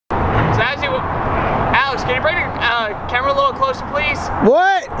Guys, Alex, can you bring the camera a little closer, please?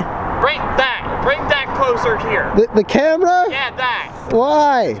 What? Bring that closer here. The camera? Yeah, that.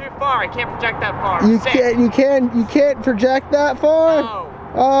 Why? Too far. I can't project that far. You can't project that far? No.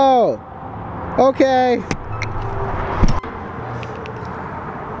 Oh. Okay. And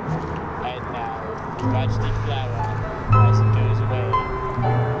now, watch the flower as it goes away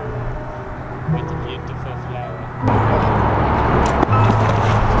with the beautiful flower.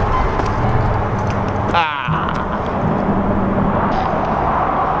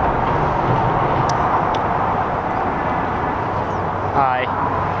 Hi.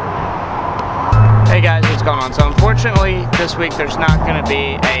 Hey guys, what's going on? So unfortunately, this week there's not going to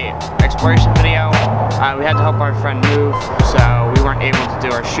be a exploration video. We had to help our friend move, so we weren't able to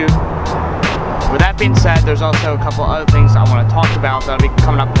do our shoot. With that being said, there's also a couple other things I want to talk about that'll be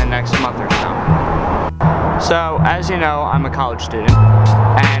coming up in the next month or so. So, as you know, I'm a college student,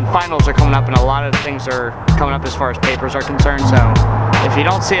 and finals are coming up, and a lot of things are coming up as far as papers are concerned, so if you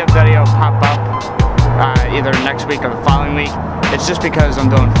don't see a video pop up either next week or the following week, it's just because I'm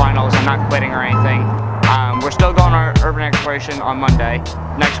doing finals. I'm not quitting or anything. We're still going our urban exploration on Monday,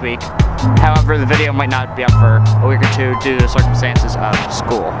 next week. However, the video might not be up for a week or two due to the circumstances of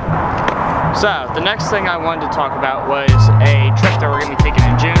school. So, the next thing I wanted to talk about was a trip that we're going to be taking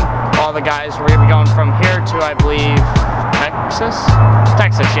in June. All the guys, we're going to be going from here to, I believe, Texas?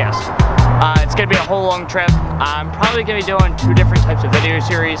 Texas, yes. It's going to be a whole long trip. I'm probably going to be doing 2 different types of video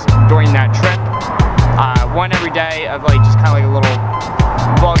series during that trip. One every day of like just kind of like a little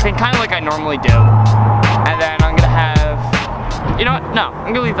vlog, kind of like I normally do. And then I'm going to have, you know what? No,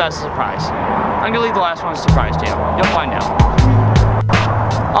 I'm going to leave that as a surprise. I'm going to leave the last one as a surprise to you. You'll find out.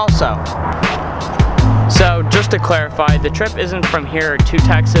 Also, so just to clarify, the trip isn't from here to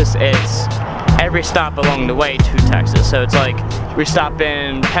Texas, it's every stop along the way to Texas. So it's like we stop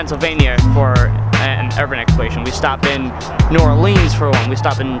in Pennsylvania for an urban exploration, we stop in New Orleans for one, we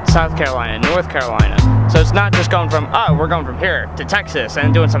stop in South Carolina, North Carolina. So it's not just going from, oh, we're going from here to Texas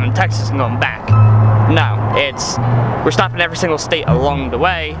and doing something in Texas and going back. No, it's, we're stopping every single state along the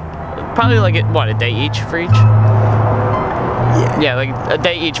way, probably like, what, a day each for each? Yeah, like a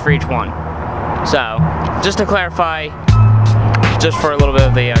day each for each one. So, just to clarify, just for a little bit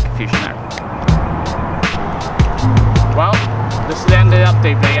of the confusion there. Well, this is the end of the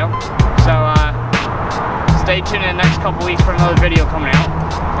update video. So, stay tuned in the next couple weeks for another video coming out.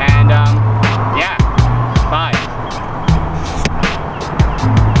 And, yeah.